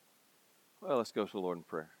Well, let's go to the Lord in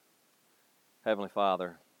prayer. Heavenly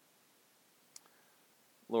Father,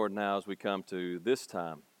 Lord, now as we come to this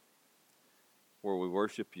time where we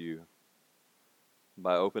worship you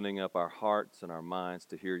by opening up our hearts and our minds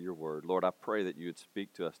to hear your word, Lord, I pray that you would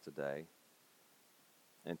speak to us today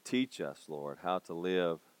and teach us, Lord, how to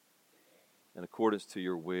live in accordance to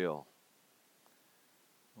your will.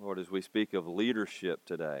 Lord, as we speak of leadership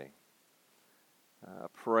today, I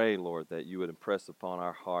pray, Lord, that you would impress upon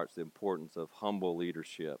our hearts the importance of humble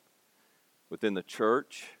leadership within the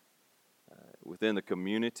church, within the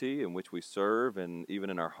community in which we serve, and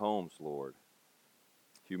even in our homes, Lord.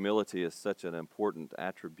 Humility is such an important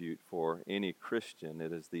attribute for any Christian.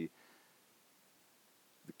 It is the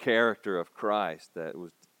character of Christ that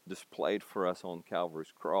was displayed for us on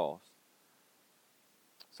Calvary's cross.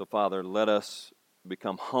 So, Father, let us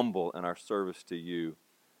become humble in our service to you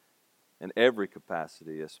in every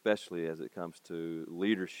capacity, especially as it comes to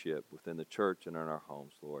leadership within the church and in our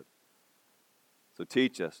homes, Lord. So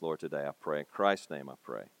teach us, Lord, today, I pray. In Christ's name I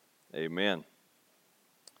pray. Amen.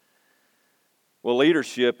 Well,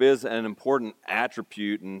 leadership is an important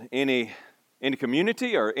attribute in any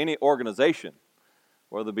community or any organization,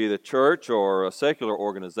 whether it be the church or a secular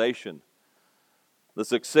organization. The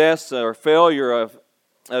success or failure of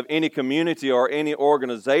any community or any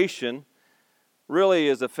organization really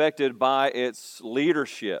is affected by its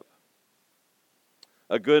leadership.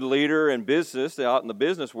 A good leader in business, out in the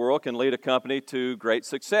business world, can lead a company to great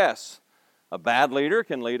success. A bad leader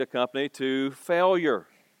can lead a company to failure.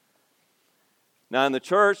 Now in the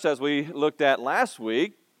church, as we looked at last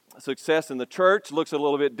week, success in the church looks a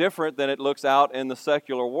little bit different than it looks out in the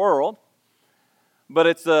secular world. But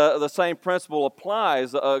it's the same principle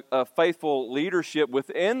applies. A faithful leadership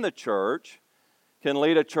within the church can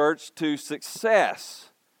lead a church to success.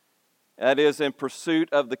 That is, in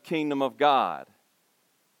pursuit of the kingdom of God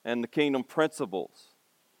and the kingdom principles.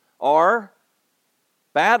 Or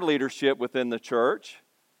bad leadership within the church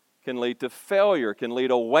can lead to failure, can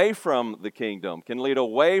lead away from the kingdom, can lead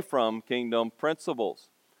away from kingdom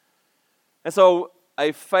principles. And so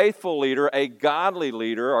a faithful leader, a godly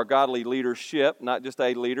leader, or godly leadership, not just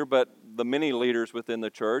a leader, but the many leaders within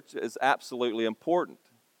the church, is absolutely important.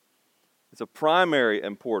 It's of primary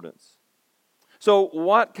importance. So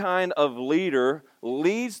what kind of leader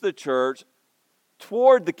leads the church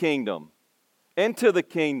toward the kingdom, into the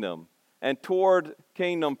kingdom, and toward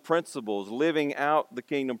kingdom principles, living out the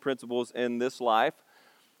kingdom principles in this life?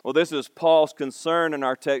 Well, this is Paul's concern in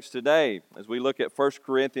our text today as we look at 1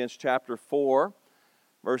 Corinthians chapter 4,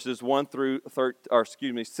 verses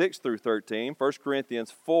 6 through 13. 1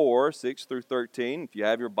 Corinthians 4, 6 through 13. If you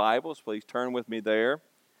have your Bibles, please turn with me there.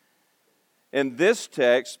 In this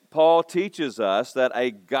text, Paul teaches us that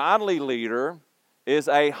a godly leader is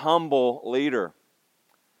a humble leader.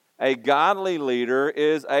 A godly leader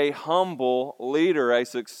is a humble leader. A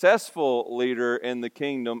successful leader in the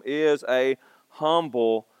kingdom is a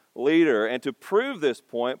humble leader. And to prove this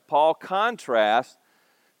point, Paul contrasts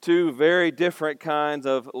two very different kinds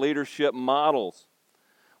of leadership models.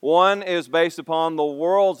 One is based upon the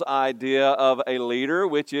world's idea of a leader,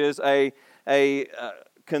 which is a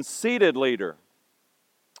conceited leader.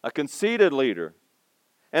 A conceited leader.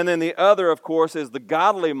 And then the other, of course, is the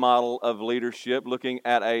godly model of leadership, looking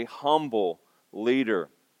at a humble leader.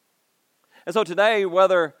 And so today,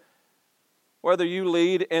 whether you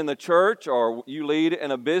lead in the church or you lead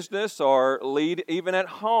in a business or lead even at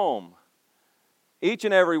home, each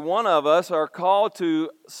and every one of us are called to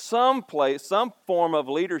some place, some form of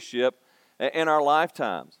leadership in our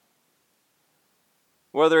lifetimes.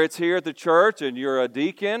 Whether it's here at the church and you're a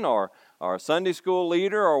deacon or a Sunday school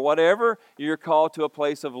leader or whatever, you're called to a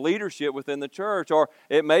place of leadership within the church. Or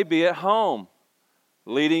it may be at home,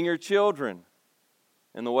 leading your children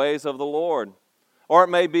in the ways of the Lord. Or it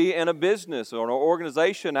may be in a business or an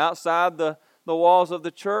organization outside the walls of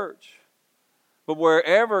the church. But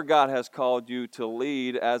wherever God has called you to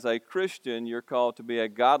lead as a Christian, you're called to be a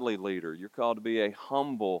godly leader. You're called to be a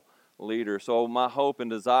humble leader. So my hope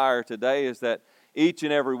and desire today is that each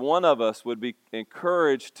and every one of us would be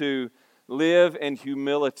encouraged to live in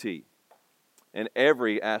humility in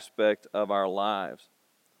every aspect of our lives.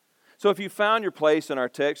 So if you found your place in our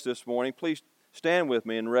text this morning, please stand with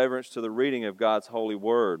me in reverence to the reading of God's holy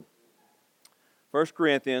word. 1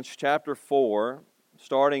 Corinthians chapter 4,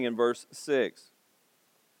 starting in verse 6.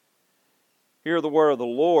 Hear the word of the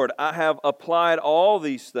Lord. I have applied all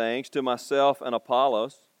these things to myself and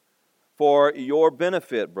Apollos for your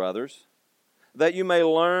benefit, brothers, that you may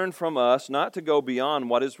learn from us not to go beyond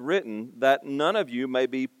what is written, that none of you may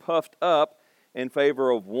be puffed up in favor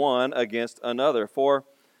of one against another. For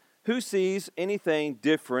Who sees anything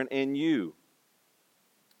different in you?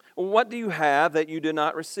 What do you have that you did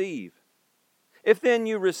not receive? If then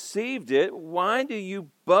you received it, why do you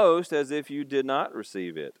boast as if you did not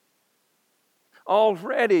receive it?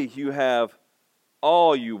 Already you have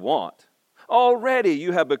all you want. Already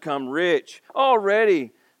you have become rich.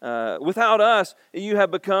 Already, without us, you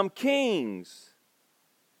have become kings.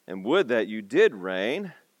 And would that you did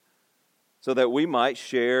reign, so that we might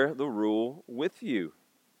share the rule with you.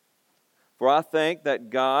 For I think that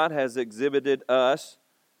God has exhibited us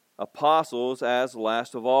apostles as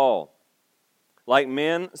last of all, like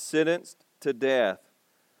men sentenced to death,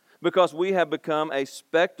 because we have become a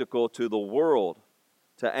spectacle to the world,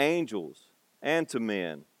 to angels, and to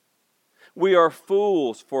men. We are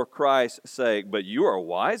fools for Christ's sake, but you are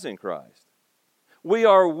wise in Christ. We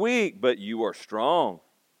are weak, but you are strong.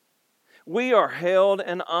 You are held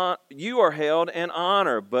in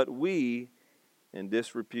honor, but we in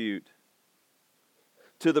disrepute.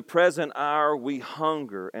 To the present hour we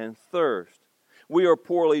hunger and thirst. We are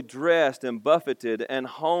poorly dressed and buffeted and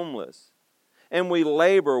homeless. And we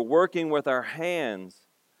labor, working with our hands.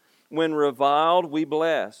 When reviled, we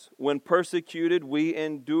bless. When persecuted, we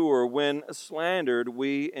endure. When slandered,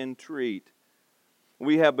 we entreat.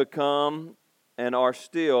 We have become and are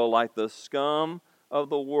still like the scum of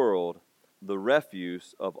the world, the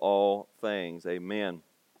refuse of all things. Amen.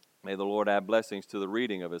 May the Lord add blessings to the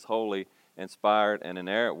reading of His holy, inspired, and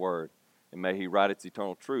inerrant word. And may He write its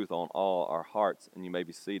eternal truth on all our hearts. And you may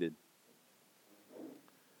be seated.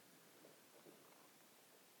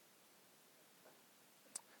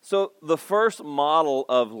 So the first model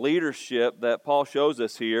of leadership that Paul shows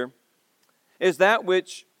us here is that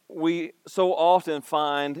which we so often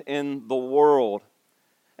find in the world.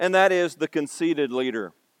 And that is the conceited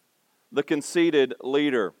leader. The conceited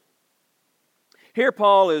leader. Here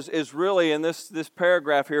Paul is really, in this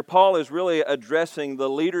paragraph here, Paul is really addressing the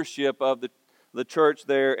leadership of the church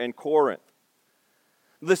there in Corinth.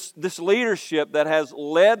 This leadership that has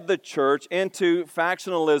led the church into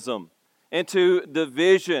factionalism, into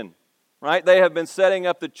division, right? They have been setting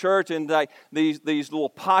up the church in like these little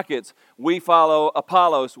pockets. We follow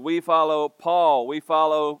Apollos, we follow Paul, we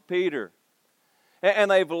follow Peter.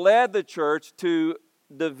 And they've led the church to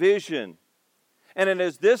division. And it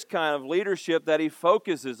is this kind of leadership that he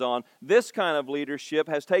focuses on. This kind of leadership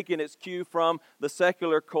has taken its cue from the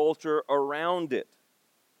secular culture around it.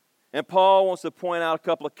 And Paul wants to point out a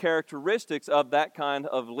couple of characteristics of that kind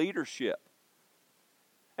of leadership.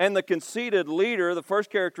 And the conceited leader, the first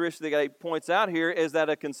characteristic that he points out here is that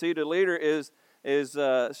a conceited leader is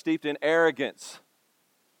steeped in arrogance.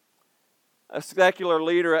 A secular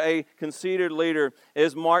leader, a conceited leader,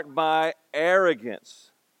 is marked by arrogance.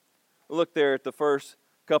 Look there at the first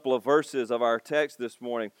couple of verses of our text this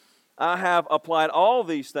morning. I have applied all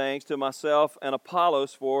these things to myself and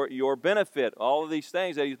Apollos for your benefit. All of these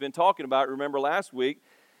things that he's been talking about. Remember last week,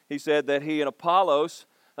 he said that he and Apollos,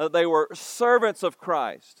 they were servants of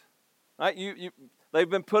Christ. Right? They've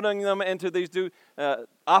been putting them into these two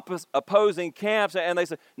opposing camps, and they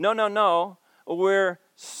say, no, we're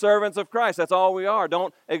servants of Christ. That's all we are.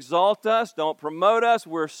 Don't exalt us. Don't promote us.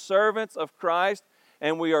 We're servants of Christ.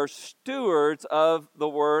 And we are stewards of the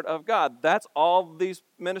Word of God. That's all these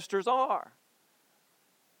ministers are.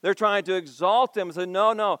 They're trying to exalt them and say,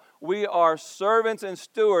 no, we are servants and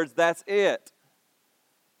stewards. That's it.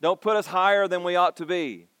 Don't put us higher than we ought to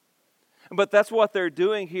be. But that's what they're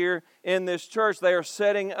doing here in this church. They are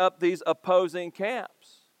setting up these opposing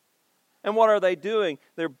camps. And what are they doing?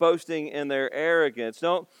 They're boasting in their arrogance.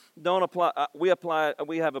 Don't apply. We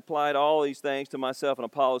have applied all these things to myself and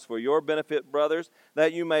Apollos for your benefit, brothers,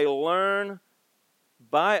 that you may learn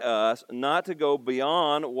by us not to go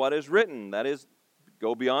beyond what is written. That is,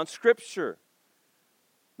 go beyond Scripture.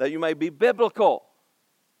 That you may be biblical.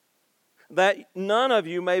 That none of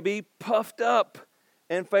you may be puffed up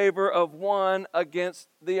in favor of one against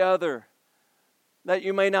the other. That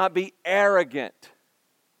you may not be arrogant.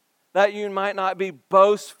 That you might not be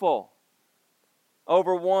boastful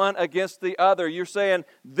over one against the other. You're saying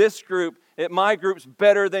this group, my group's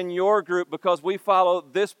better than your group because we follow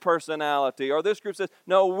this personality. Or this group says,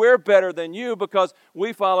 no, we're better than you because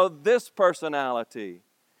we follow this personality.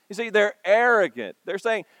 You see, they're arrogant. They're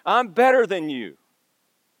saying, I'm better than you.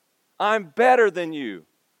 I'm better than you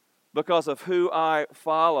because of who I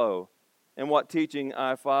follow and what teaching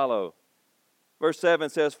I follow. Verse 7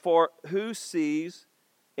 says, for who sees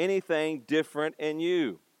anything different in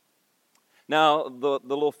you? Now, the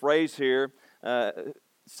little phrase here,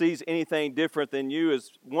 sees anything different than you,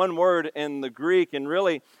 is one word in the Greek, and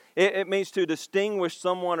really it means to distinguish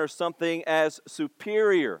someone or something as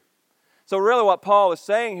superior. So really what Paul is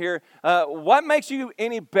saying here, what makes you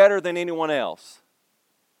any better than anyone else?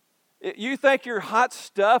 You think you're hot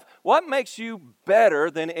stuff. What makes you better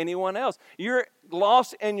than anyone else? You're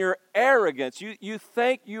lost in your arrogance. You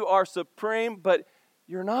think you are supreme, but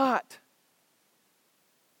you're not.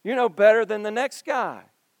 You're no better than the next guy.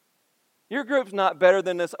 Your group's not better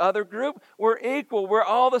than this other group. We're equal. We're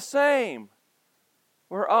all the same.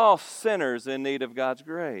 We're all sinners in need of God's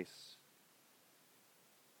grace.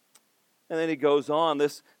 And then he goes on,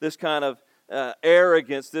 this kind of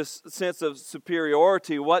arrogance, this sense of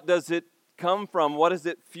superiority. What does it come from? What is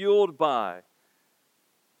it fueled by?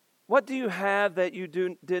 What do you have that you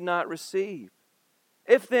did not receive?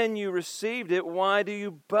 If then you received it, why do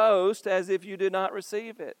you boast as if you did not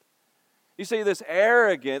receive it? You see, this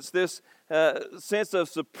arrogance, this sense of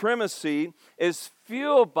supremacy is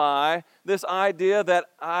fueled by this idea that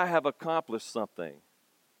I have accomplished something,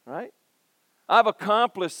 right? I've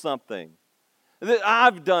accomplished something. That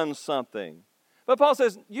I've done something. But Paul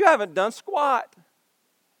says, you haven't done squat.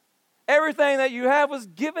 Everything that you have was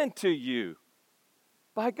given to you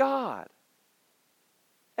by God.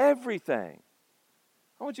 Everything.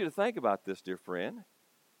 I want you to think about this, dear friend.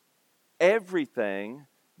 Everything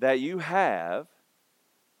that you have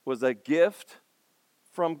was a gift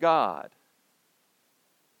from God.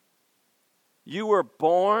 You were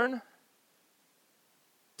born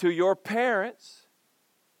to your parents.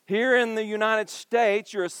 Here in the United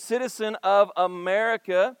States, you're a citizen of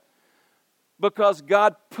America because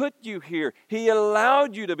God put you here. He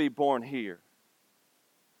allowed you to be born here.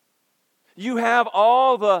 You have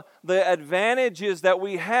all the advantages that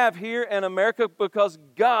we have here in America because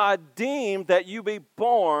God deemed that you be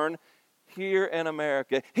born here in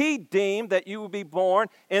America. He deemed that you would be born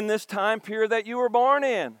in this time period that you were born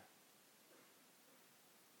in.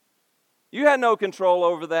 You had no control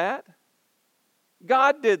over that.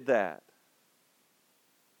 God did that.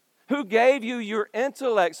 Who gave you your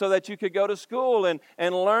intellect so that you could go to school and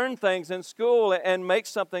learn things in school and make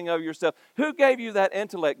something of yourself? Who gave you that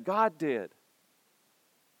intellect? God did.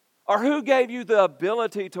 Or who gave you the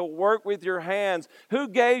ability to work with your hands? Who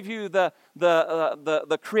gave you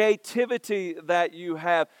the creativity that you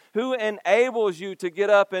have? Who enables you to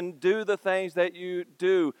get up and do the things that you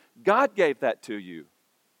do? God gave that to you.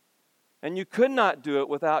 And you could not do it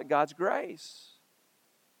without God's grace.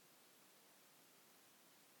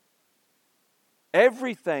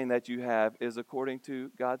 Everything that you have is according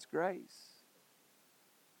to God's grace.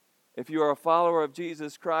 If you are a follower of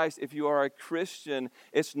Jesus Christ, if you are a Christian,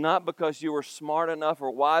 it's not because you were smart enough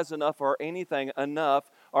or wise enough or anything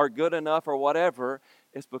enough or good enough or whatever.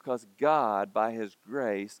 It's because God, by His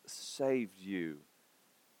grace, saved you.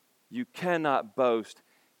 You cannot boast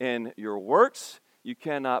in your works. You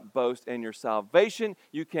cannot boast in your salvation.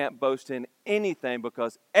 You can't boast in anything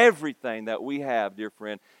because everything that we have, dear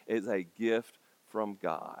friend, is a gift from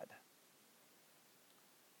God.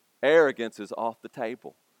 Arrogance is off the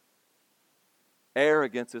table.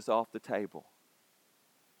 Arrogance is off the table.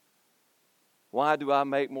 Why do I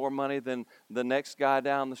make more money than the next guy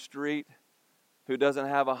down the street who doesn't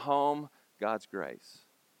have a home? God's grace.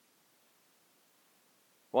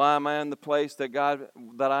 Why am I in the place that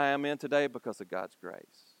I am in today? Because of God's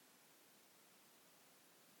grace.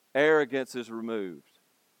 Arrogance is removed.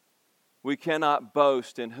 We cannot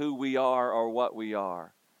boast in who we are or what we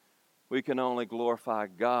are. We can only glorify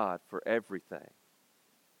God for everything.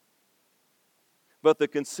 But the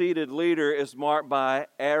conceited leader is marked by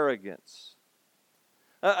arrogance.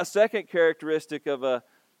 A second characteristic of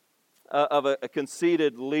a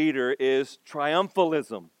conceited leader is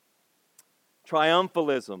triumphalism.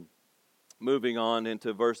 Triumphalism. Moving on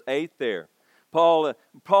into verse 8 there. Paul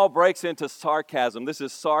breaks into sarcasm. This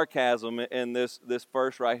is sarcasm in this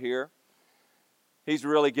verse right here. He's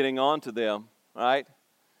really getting on to them, right?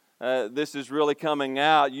 This is really coming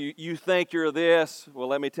out. You think you're this. Well,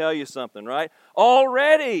 let me tell you something, right?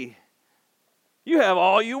 Already, you have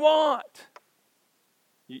all you want.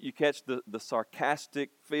 You catch the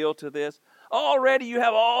sarcastic feel to this? Already, you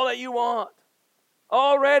have all that you want.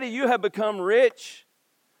 Already, you have become rich.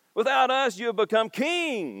 Without us, you have become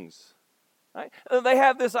kings. Right? They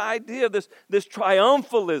have this idea, this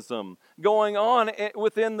triumphalism going on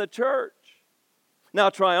within the church. Now,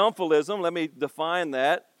 triumphalism, let me define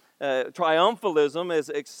that. Triumphalism is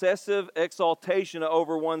excessive exaltation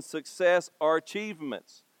over one's success or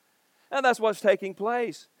achievements. And that's what's taking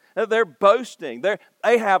place. They're boasting.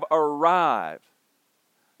 They have arrived.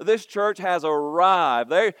 This church has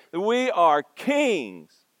arrived. We are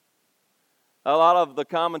kings. A lot of the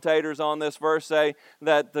commentators on this verse say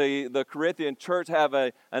that the Corinthian church have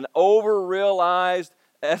an over-realized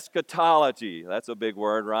eschatology. That's a big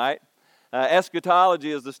word, right?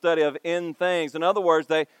 Eschatology is the study of end things. In other words,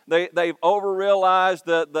 they've over-realized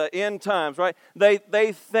the end times, right?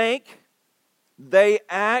 They think, they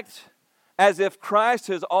act as if Christ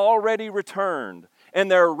has already returned, and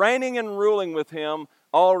they're reigning and ruling with Him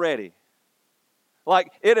already.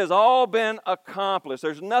 Like it has all been accomplished.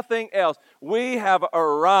 There's nothing else. We have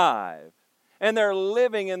arrived. And they're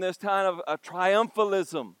living in this kind of a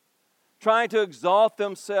triumphalism, trying to exalt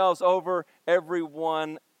themselves over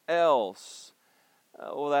everyone else.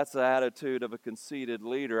 Well, that's the attitude of a conceited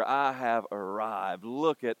leader. I have arrived.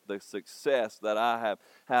 Look at the success that I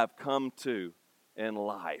have come to in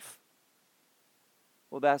life.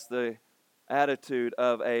 Well, that's the attitude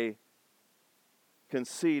of a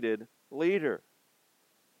conceited leader.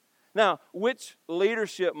 Now, which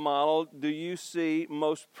leadership model do you see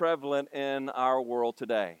most prevalent in our world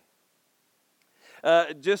today?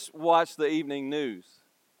 Just watch the evening news.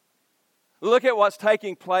 Look at what's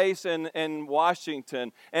taking place in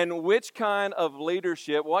Washington, and which kind of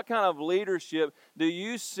leadership, what kind of leadership do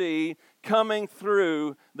you see coming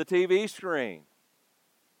through the TV screen?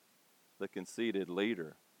 The conceited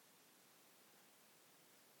leader.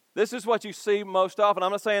 This is what you see most often.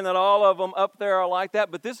 I'm not saying that all of them up there are like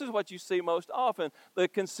that, but this is what you see most often. The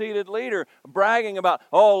conceited leader bragging about,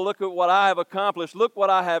 oh, look at what I have accomplished. Look what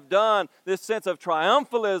I have done. This sense of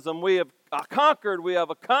triumphalism. We have conquered. We have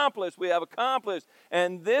accomplished. We have accomplished.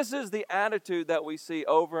 And this is the attitude that we see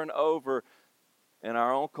over and over in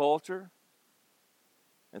our own culture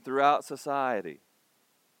and throughout society.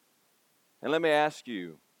 And let me ask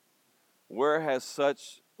you, where has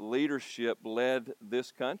such leadership led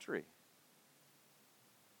this country?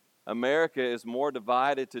 America is more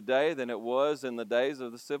divided today than it was in the days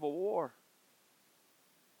of the Civil War.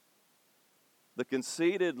 The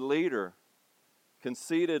conceited leader,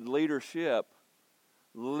 conceited leadership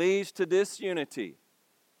leads to disunity.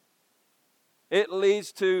 It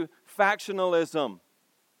leads to factionalism.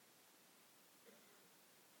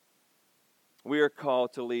 We are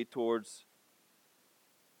called to lead towards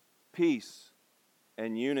peace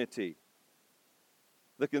and unity.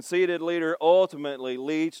 The conceited leader ultimately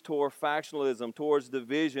leads toward factionalism, towards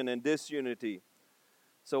division and disunity.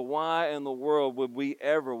 So why in the world would we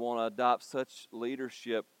ever want to adopt such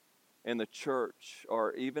leadership in the church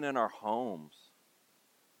or even in our homes?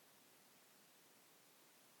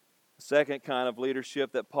 The second kind of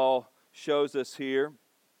leadership that Paul shows us here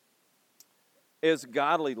is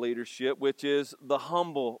godly leadership, which is the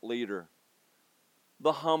humble leader.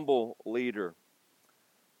 The humble leader.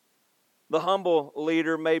 The humble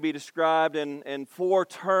leader may be described in four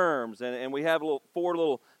terms, and we have four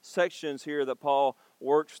little sections here that Paul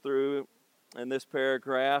works through in this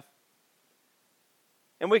paragraph.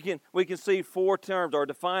 And we can see four terms, or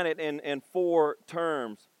define it in four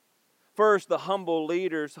terms. First, the humble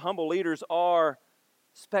leaders are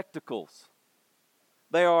spectacles.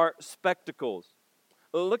 They are spectacles.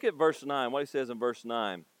 Look at verse 9, what he says in verse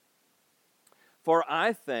 9. For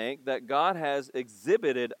I think that God has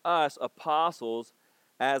exhibited us apostles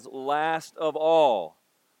as last of all,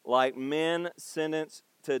 like men sentenced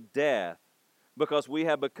to death, because we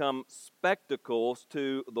have become spectacles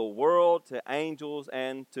to the world, to angels,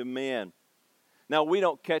 and to men. Now, we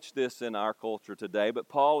don't catch this in our culture today, but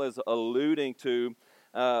Paul is alluding to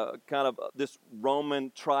kind of this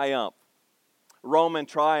Roman triumph. Roman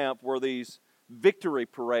triumph were these victory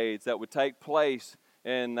parades that would take place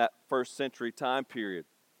in that first century time period.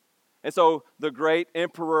 And so the great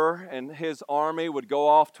emperor and his army would go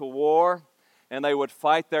off to war, and they would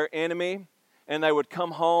fight their enemy, and they would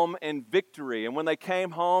come home in victory. And when they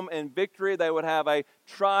came home in victory, they would have a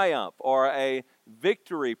triumph or a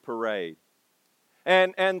victory parade.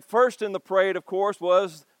 And first in the parade, of course,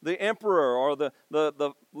 was the emperor or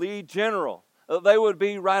the lead general. They would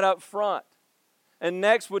be right up front. And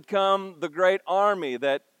next would come the great army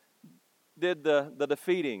that did the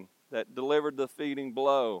defeating, that delivered the defeating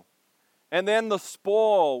blow. And then the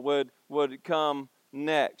spoil would come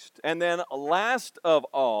next. And then last of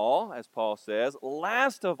all, as Paul says,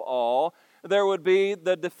 last of all, there would be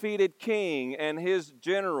the defeated king and his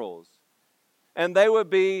generals. And they would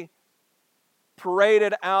be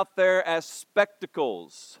paraded out there as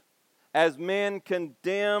spectacles, as men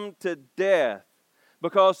condemned to death,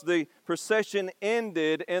 because the procession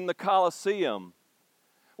ended in the Colosseum,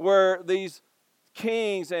 where these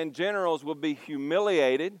kings and generals would be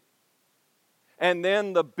humiliated, and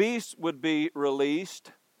then the beast would be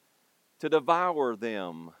released to devour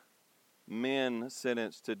them, men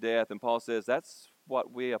sentenced to death. And Paul says that's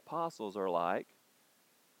what we apostles are like.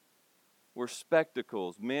 We're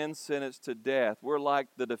spectacles, men sentenced to death. We're like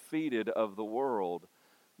the defeated of the world.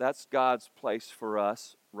 That's God's place for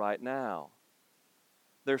us right now.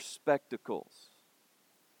 They're spectacles.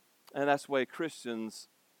 And that's the way Christians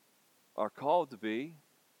are called to be.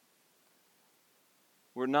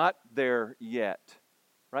 We're not there yet,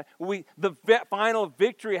 right? The final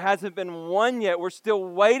victory hasn't been won yet. We're still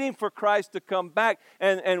waiting for Christ to come back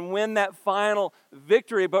and win that final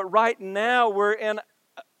victory. But right now, we're in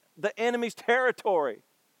the enemy's territory.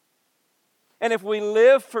 And if we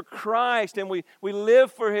live for Christ and we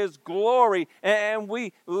live for His glory and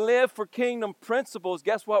we live for kingdom principles,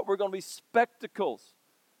 guess what? We're going to be spectacles.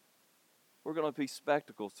 We're going to be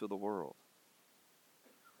spectacles to the world.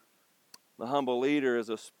 The humble leader is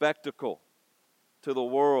a spectacle to the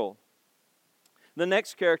world. The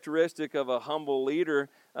next characteristic of a humble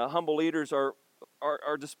leaders are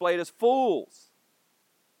displayed as fools.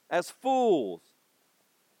 As fools.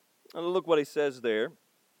 And look what he says there.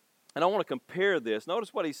 And I want to compare this.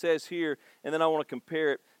 Notice what he says here, and then I want to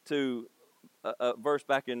compare it to a verse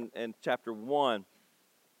back in chapter 1.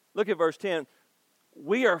 Look at verse 10.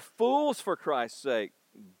 We are fools for Christ's sake,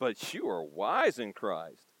 but you are wise in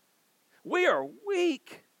Christ. We are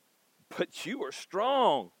weak, but you are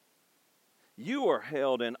strong. You are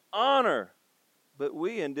held in honor, but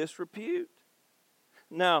we in disrepute.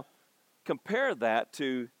 Now, compare that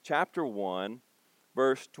to chapter 1,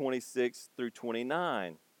 verse 26 through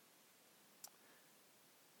 29.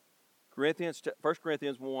 1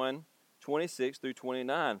 Corinthians 1, 26 through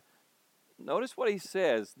 29. Notice what he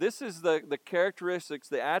says. This is the characteristics,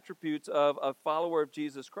 the attributes of a follower of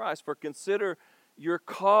Jesus Christ. For consider your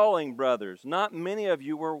calling, brothers. Not many of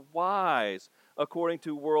you were wise according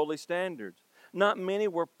to worldly standards. Not many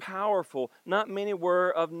were powerful. Not many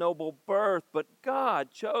were of noble birth. But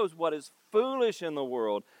God chose what is foolish in the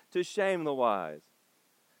world to shame the wise.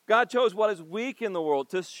 God chose what is weak in the world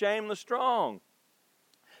to shame the strong.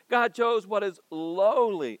 God chose what is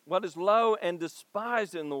lowly, what is low and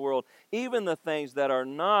despised in the world, even the things that are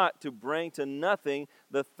not, to bring to nothing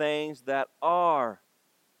the things that are,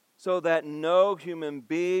 so that no human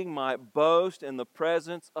being might boast in the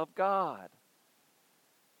presence of God.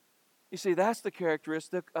 You see, that's the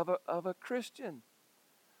characteristic of a Christian.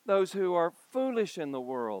 Those who are foolish in the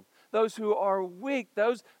world, those who are weak,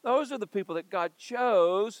 those are the people that God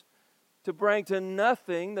chose to bring to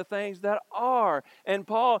nothing the things that are. And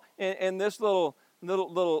Paul, in this little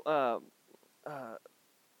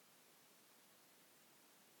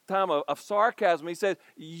time of sarcasm, he says,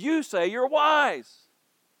 you say you're wise.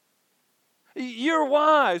 You're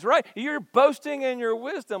wise, right? You're boasting in your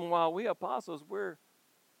wisdom, while we apostles, we're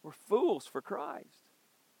fools for Christ.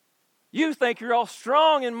 You think you're all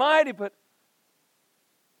strong and mighty, but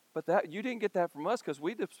that you didn't get that from us, because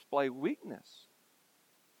we display weakness.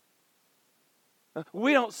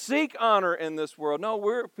 We don't seek honor in this world. No,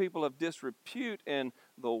 we're people of disrepute in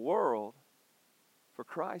the world for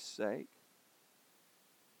Christ's sake.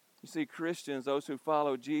 You see, Christians, those who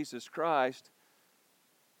follow Jesus Christ,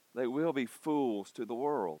 they will be fools to the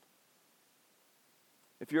world.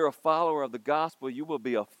 If you're a follower of the gospel, you will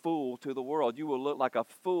be a fool to the world. You will look like a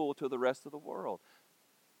fool to the rest of the world.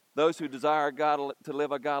 Those who desire God to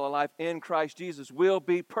live a godly life in Christ Jesus will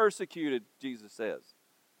be persecuted, Jesus says.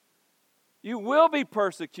 You will be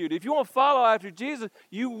persecuted. If you want to follow after Jesus,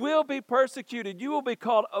 you will be persecuted. You will be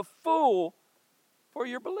called a fool for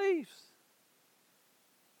your beliefs.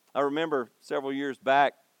 I remember several years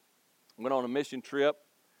back, I went on a mission trip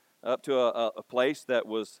up to a place that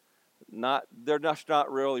was they're just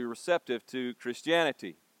not really receptive to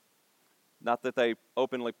Christianity. Not that they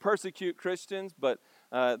openly persecute Christians, but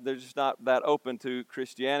they're just not that open to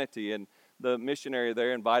Christianity. And the missionary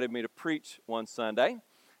there invited me to preach one Sunday.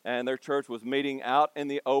 And their church was meeting out in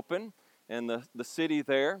the open in the city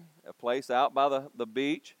there, a place out by the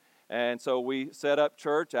beach. And so we set up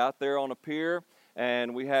church out there on a pier,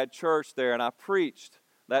 and we had church there, and I preached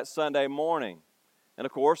that Sunday morning. And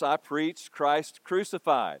of course, I preached Christ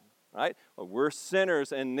crucified, right? We're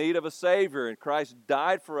sinners in need of a Savior, and Christ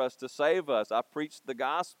died for us to save us. I preached the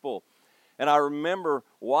gospel. And I remember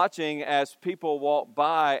watching as people walked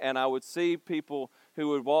by, and I would see people who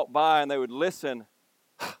would walk by and they would listen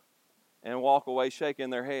and walk away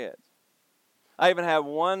shaking their heads. I even had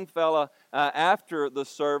one fella after the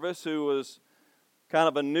service who was kind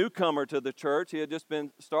of a newcomer to the church. He had just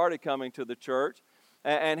started coming to the church.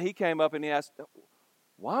 And he came up and he asked,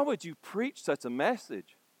 why would you preach such a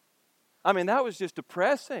message? I mean, that was just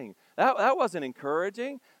depressing. That wasn't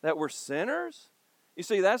encouraging, that we're sinners. You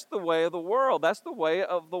see, that's the way of the world. That's the way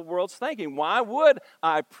of the world's thinking. Why would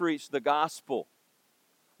I preach the gospel?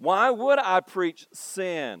 Why would I preach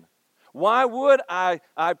sin? Why would I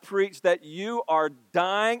preach that you are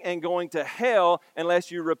dying and going to hell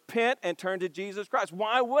unless you repent and turn to Jesus Christ?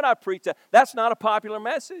 Why would I preach that? That's not a popular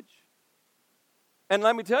message. And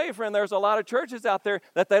let me tell you, friend, there's a lot of churches out there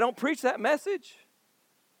that they don't preach that message.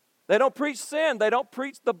 They don't preach sin. They don't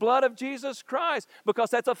preach the blood of Jesus Christ because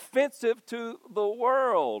that's offensive to the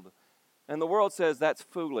world. And the world says that's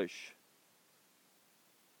foolish.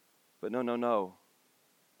 But no.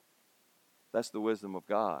 That's the wisdom of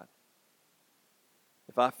God.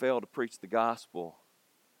 If I fail to preach the gospel,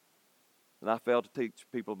 and I fail to teach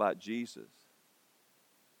people about Jesus,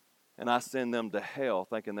 and I send them to hell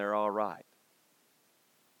thinking they're all right.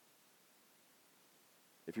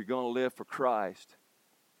 If you're going to live for Christ,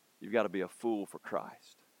 you've got to be a fool for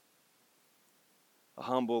Christ. A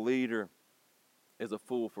humble leader is a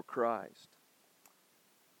fool for Christ.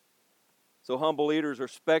 So humble leaders are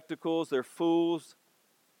spectacles, they're fools.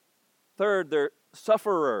 Third, they're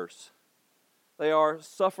sufferers. They are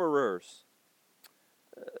sufferers.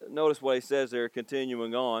 Notice what he says there,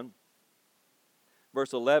 continuing on.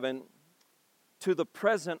 Verse 11, to the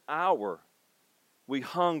present hour we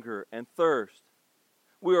hunger and thirst.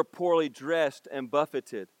 We are poorly dressed and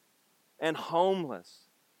buffeted and homeless.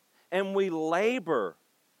 And we labor,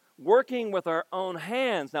 working with our own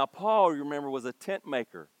hands. Now, Paul, you remember, was a tent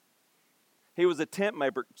maker. He was a tent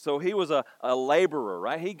maker, so he was a laborer,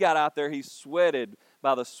 right? He got out there, he sweated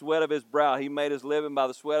by the sweat of his brow. He made his living by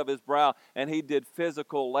the sweat of his brow, and he did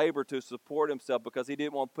physical labor to support himself because he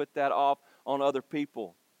didn't want to put that off on other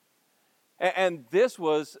people. And this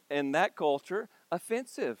was, in that culture,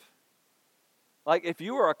 offensive. Like if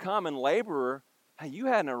you were a common laborer, hey, you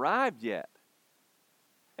hadn't arrived yet.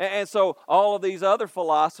 And so all of these other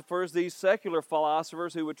philosophers, these secular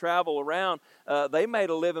philosophers who would travel around, they made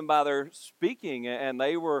a living by their speaking. And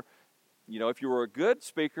they were, if you were a good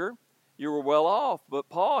speaker, you were well off. But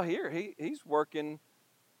Paul here, he's working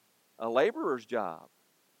a laborer's job.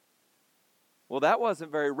 Well, that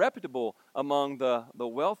wasn't very reputable among the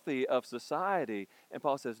wealthy of society. And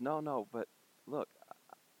Paul says, no, but look,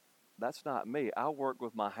 that's not me. I work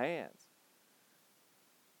with my hands.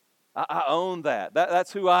 I own that.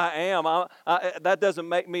 That's who I am. That doesn't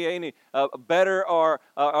make me any better or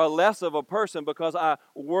less of a person because I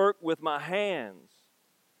work with my hands.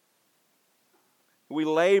 We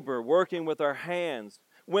labor, working with our hands.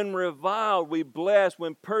 When reviled, we bless.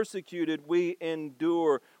 When persecuted, we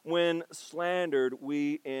endure. When slandered,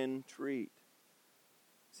 we entreat.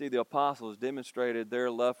 See, the apostles demonstrated their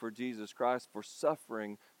love for Jesus Christ for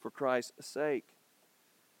suffering for Christ's sake.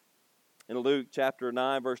 In Luke chapter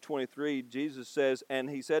 9, verse 23, Jesus says, and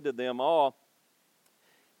he said to them all,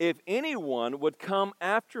 if anyone would come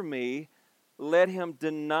after me, let him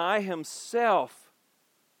deny himself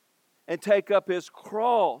and take up his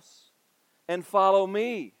cross and follow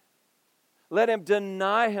me. Let him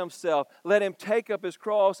deny himself. Let him take up his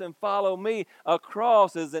cross and follow me. A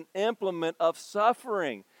cross is an implement of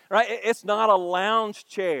suffering, right? It's not a lounge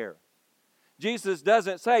chair. Jesus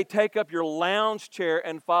doesn't say, take up your lounge chair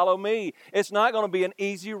and follow me. It's not going to be an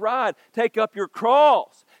easy ride. Take up your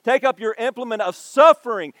cross. Take up your implement of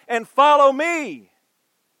suffering and follow me.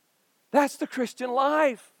 That's the Christian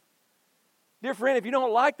life. Dear friend, if you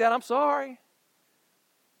don't like that, I'm sorry.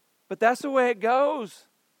 But that's the way it goes.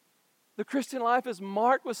 The Christian life is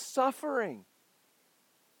marked with suffering.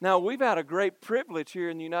 Now, we've had a great privilege here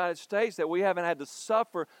in the United States that we haven't had to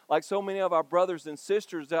suffer like so many of our brothers and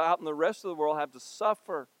sisters out in the rest of the world have to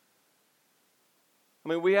suffer. I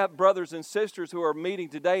mean, we have brothers and sisters who are meeting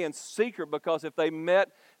today in secret because if they met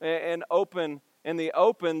in the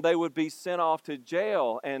open, they would be sent off to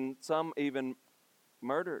jail and some even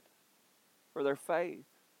murdered for their faith.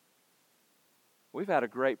 We've had a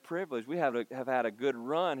great privilege. We have had a good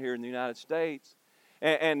run here in the United States.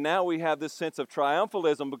 And now we have this sense of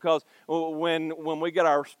triumphalism because when we get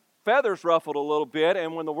our feathers ruffled a little bit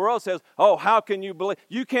and when the world says, oh, how can you believe?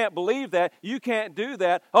 You can't believe that. You can't do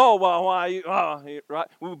that. Oh, well, why? Right?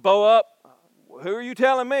 We bow up. Who are you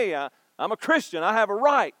telling me? I'm a Christian. I have a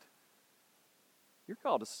right. You're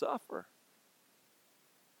called to suffer.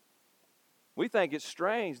 We think it's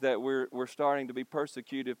strange that we're starting to be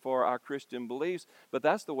persecuted for our Christian beliefs, but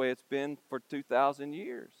that's the way it's been for 2,000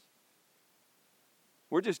 years.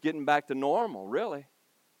 We're just getting back to normal, really.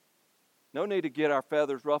 No need to get our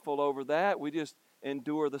feathers ruffled over that. We just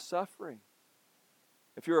endure the suffering.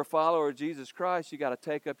 If you're a follower of Jesus Christ, you got to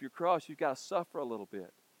take up your cross. You've got to suffer a little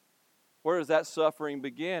bit. Where does that suffering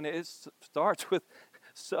begin? It starts with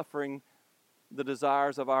suffering the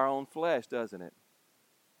desires of our own flesh, doesn't it?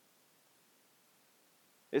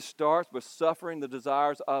 It starts with suffering the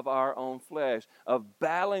desires of our own flesh, of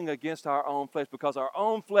battling against our own flesh, because our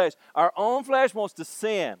own flesh wants to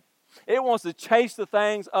sin. It wants to chase the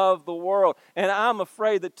things of the world. And I'm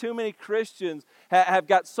afraid that too many Christians have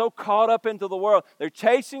got so caught up into the world. They're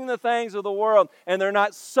chasing the things of the world, and they're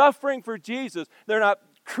not suffering for Jesus. They're not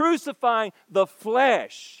crucifying the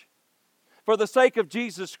flesh for the sake of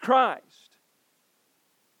Jesus Christ.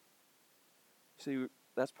 See,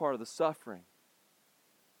 that's part of the suffering.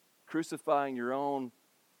 Crucifying your own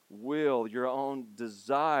will, your own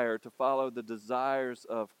desire to follow the desires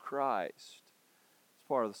of Christ. It's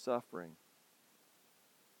part of the suffering.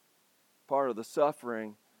 Part of the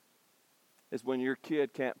suffering is when your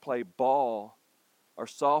kid can't play ball or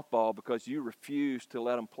softball because you refuse to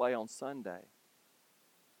let them play on Sunday.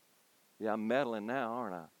 Yeah, I'm meddling now,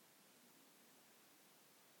 aren't I?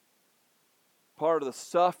 Part of the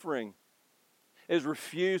suffering is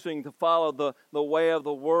refusing to follow the way of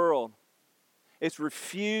the world. It's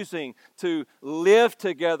refusing to live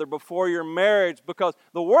together before your marriage because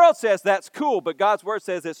the world says that's cool, but God's Word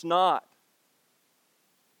says it's not.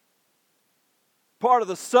 Part of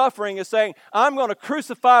the suffering is saying, I'm going to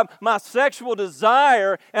crucify my sexual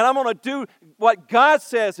desire and I'm going to do what God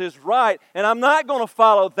says is right, and I'm not going to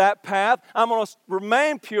follow that path. I'm going to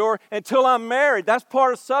remain pure until I'm married. That's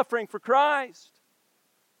part of suffering for Christ.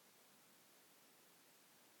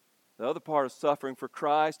 The other part of suffering for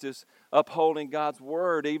Christ is upholding God's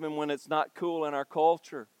Word even when it's not cool in our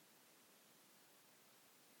culture.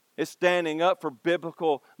 It's standing up for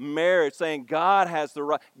biblical marriage, saying God has the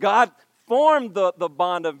right. God formed the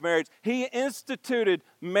bond of marriage. He instituted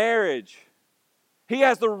marriage. He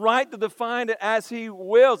has the right to define it as He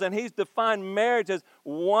wills, and He's defined marriage as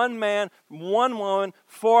one man, one woman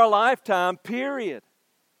for a lifetime, period.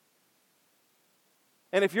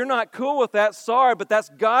 And if you're not cool with that, sorry, but that's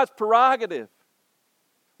God's prerogative.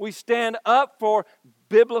 We stand up for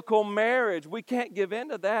biblical marriage. We can't give in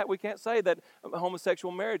to that. We can't say that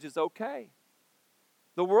homosexual marriage is okay.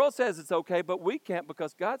 The world says it's okay, but we can't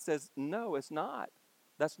because God says, no, it's not.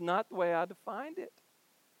 That's not the way I defined it.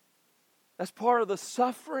 That's part of the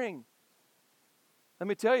suffering. Let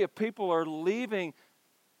me tell you, people are leaving,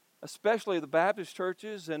 especially the Baptist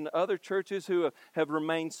churches and other churches who have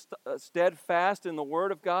remained steadfast in the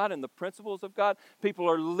Word of God and the principles of God. People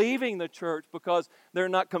are leaving the church because they're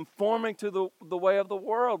not conforming to the way of the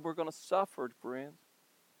world. We're going to suffer, friends.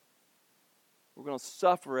 We're going to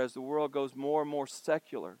suffer as the world goes more and more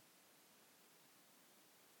secular.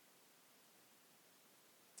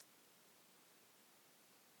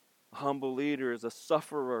 A humble leader is a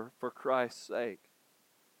sufferer for Christ's sake.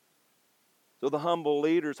 So the humble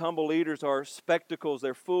leaders are spectacles,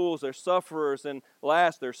 they're fools, they're sufferers, and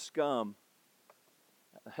last, they're scum.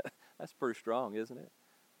 That's pretty strong, isn't it?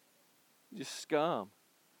 Just scum.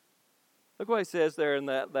 Look what he says there in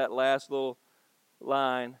that last little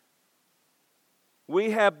line.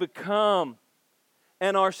 We have become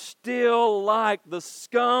and are still like the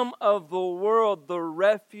scum of the world, the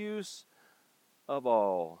refuse of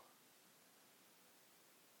all.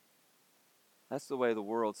 That's the way the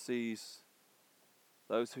world sees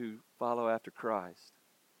those who follow after Christ.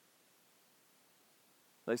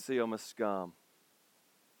 They see them as scum.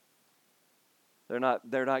 They're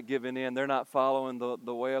not giving in. They're not following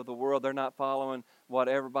the way of the world. They're not following what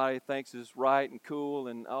everybody thinks is right and cool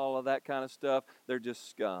and all of that kind of stuff. They're just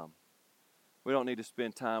scum. We don't need to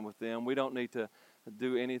spend time with them. We don't need to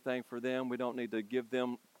do anything for them. We don't need to give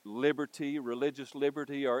them liberty, religious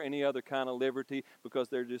liberty, or any other kind of liberty because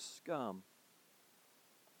they're just scum.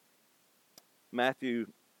 Matthew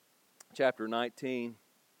chapter 19,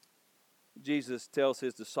 Jesus tells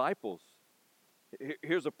His disciples,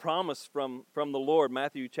 here's a promise from the Lord.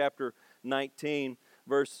 Matthew chapter 19,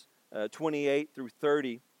 verse 28 through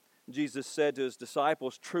 30. Jesus said to His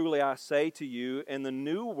disciples, truly I say to you, in the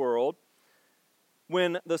new world,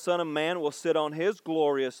 when the Son of Man will sit on His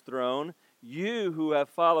glorious throne, you who have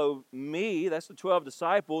followed Me, that's the 12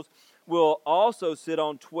 disciples, will also sit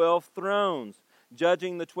on 12 thrones,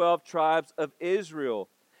 judging the 12 tribes of Israel.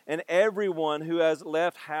 And everyone who has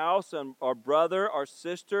left house and or brother or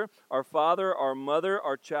sister or father or mother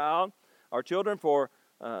or child or children for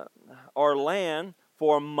or land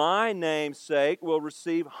for My name's sake will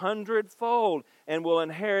receive hundredfold and will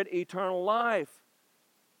inherit eternal life.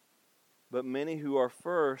 But many who are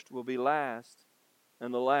first will be last,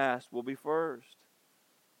 and the last will be first.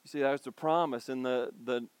 You see, that's the promise in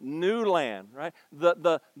the new land, right?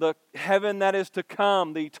 The heaven that is to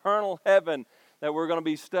come, the eternal heaven that we're going to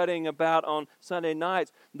be studying about on Sunday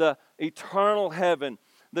nights. The eternal heaven.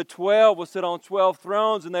 The 12 will sit on 12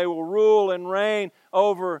 thrones, and they will rule and reign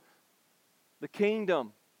over the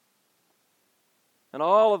kingdom. And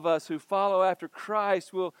all of us who follow after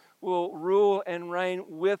Christ will rule and reign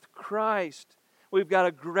with Christ. We've got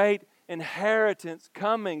a great inheritance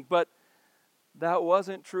coming, but that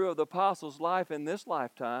wasn't true of the apostles' life in this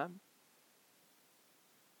lifetime.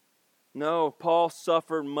 No, Paul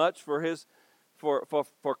suffered much for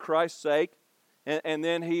Christ's sake, and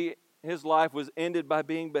then his life was ended by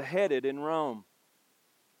being beheaded in Rome.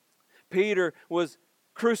 Peter was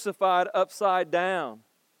crucified upside down.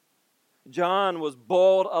 John was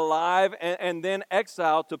boiled alive and then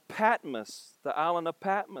exiled to Patmos, the island of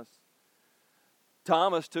Patmos.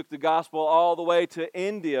 Thomas took the gospel all the way to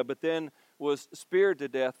India, but then was speared to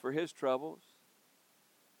death for his troubles.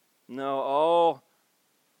 No,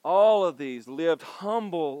 all of these lived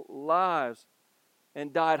humble lives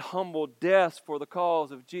and died humble deaths for the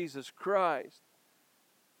cause of Jesus Christ.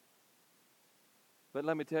 But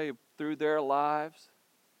let me tell you, through their lives,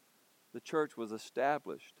 the church was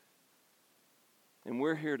established. And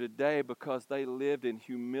we're here today because they lived in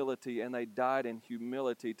humility and they died in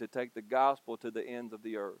humility to take the gospel to the ends of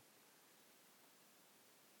the earth.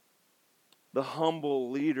 The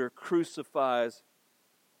humble leader crucifies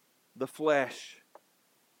the flesh,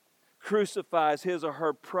 crucifies his or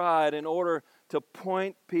her pride in order to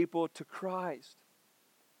point people to Christ.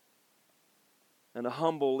 And a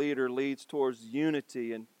humble leader leads towards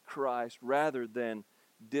unity in Christ rather than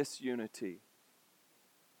disunity.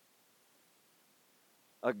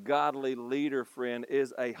 A godly leader, friend,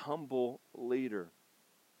 is a humble leader.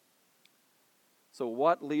 So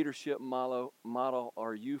what leadership model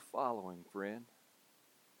are you following, friend?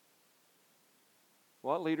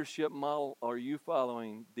 What leadership model are you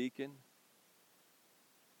following, deacon?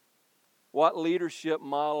 What leadership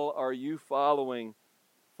model are you following,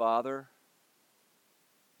 father,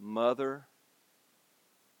 mother?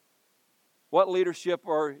 What leadership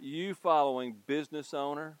are you following, business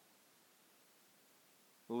owner?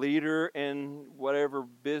 Leader in whatever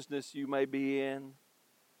business you may be in?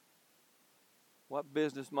 What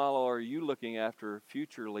business model are you looking after,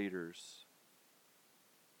 future leaders?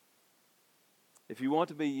 If you want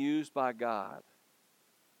to be used by God,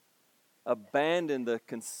 abandon the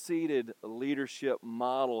conceited leadership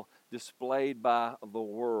model displayed by the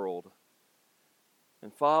world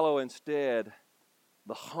and follow instead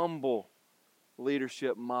the humble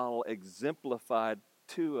leadership model exemplified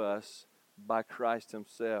to us by Christ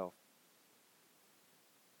Himself.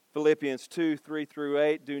 Philippians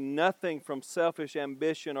 2:3-8, do nothing from selfish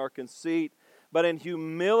ambition or conceit, but in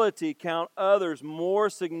humility count others more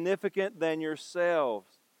significant than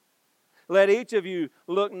yourselves. Let each of you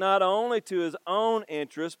look not only to his own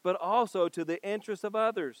interest, but also to the interest of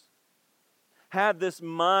others. Have this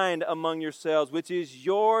mind among yourselves, which is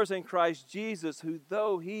yours in Christ Jesus, who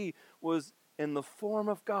though He was in the form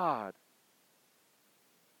of God,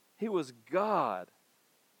 He was God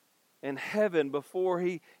in heaven before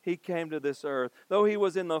he came to this earth. Though He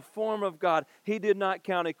was in the form of God, He did not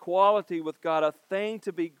count equality with God a thing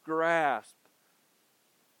to be grasped,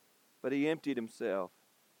 but He emptied Himself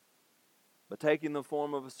by taking the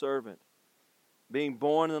form of a servant, being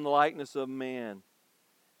born in the likeness of man,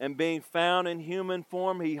 and being found in human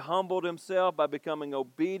form, He humbled Himself by becoming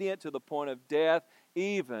obedient to the point of death,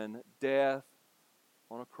 even death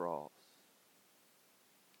on a cross.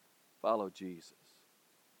 Follow Jesus.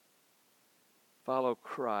 Follow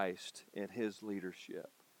Christ in His leadership.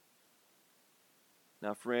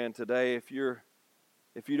 Now, friend, today, if you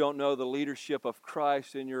don't know the leadership of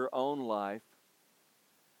Christ in your own life,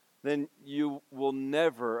 then you will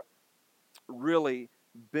never really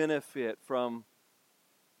benefit from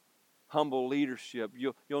humble leadership.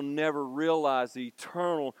 You'll never realize the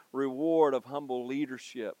eternal reward of humble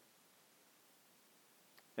leadership.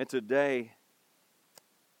 And today,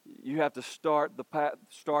 you have to start the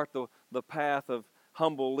path of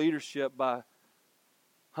humble leadership by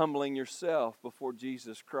humbling yourself before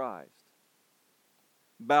Jesus Christ,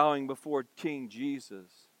 bowing before King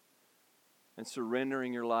Jesus, and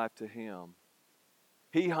surrendering your life to Him.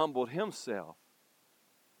 He humbled Himself.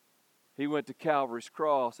 He went to Calvary's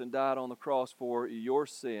cross and died on the cross for your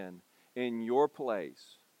sin in your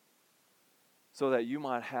place, so that you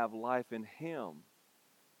might have life in Him.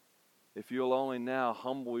 If you'll only now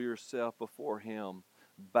humble yourself before Him,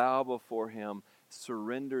 bow before Him,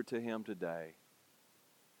 surrender to Him today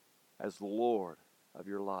as the Lord of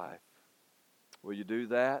your life. Will you do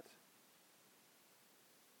that?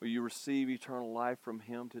 Will you receive eternal life from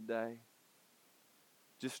Him today?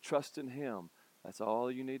 Just trust in Him. That's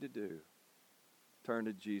all you need to do. Turn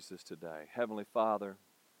to Jesus today. Heavenly Father,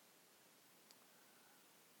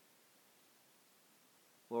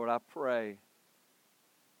 Lord, I pray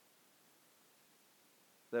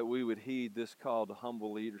that we would heed this call to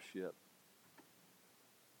humble leadership.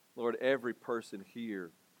 Lord, every person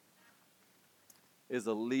here is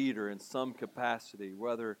a leader in some capacity,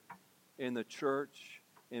 whether in the church,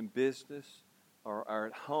 in business, or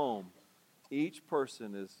at home. Each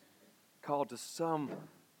person is called to some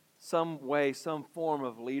way, some form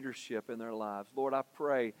of leadership in their lives. Lord, I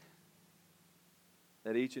pray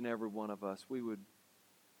that each and every one of us, we would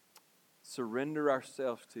surrender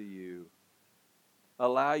ourselves to you,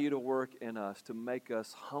 allow you to work in us to make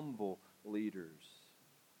us humble leaders.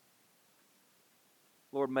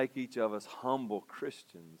 Lord, make each of us humble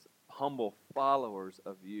Christians, humble followers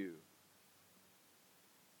of you.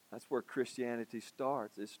 That's where Christianity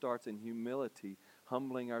starts. It starts in humility,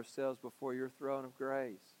 humbling ourselves before your throne of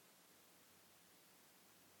grace.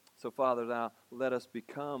 So, Father, now let us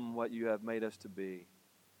become what you have made us to be.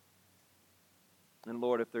 And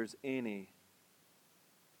Lord, if there's any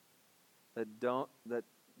that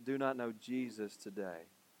do not know Jesus today,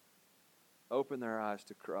 open their eyes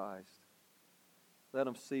to Christ. Let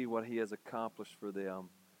them see what he has accomplished for them.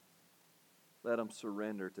 Let them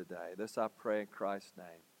surrender today. This I pray in Christ's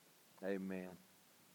name. Amen.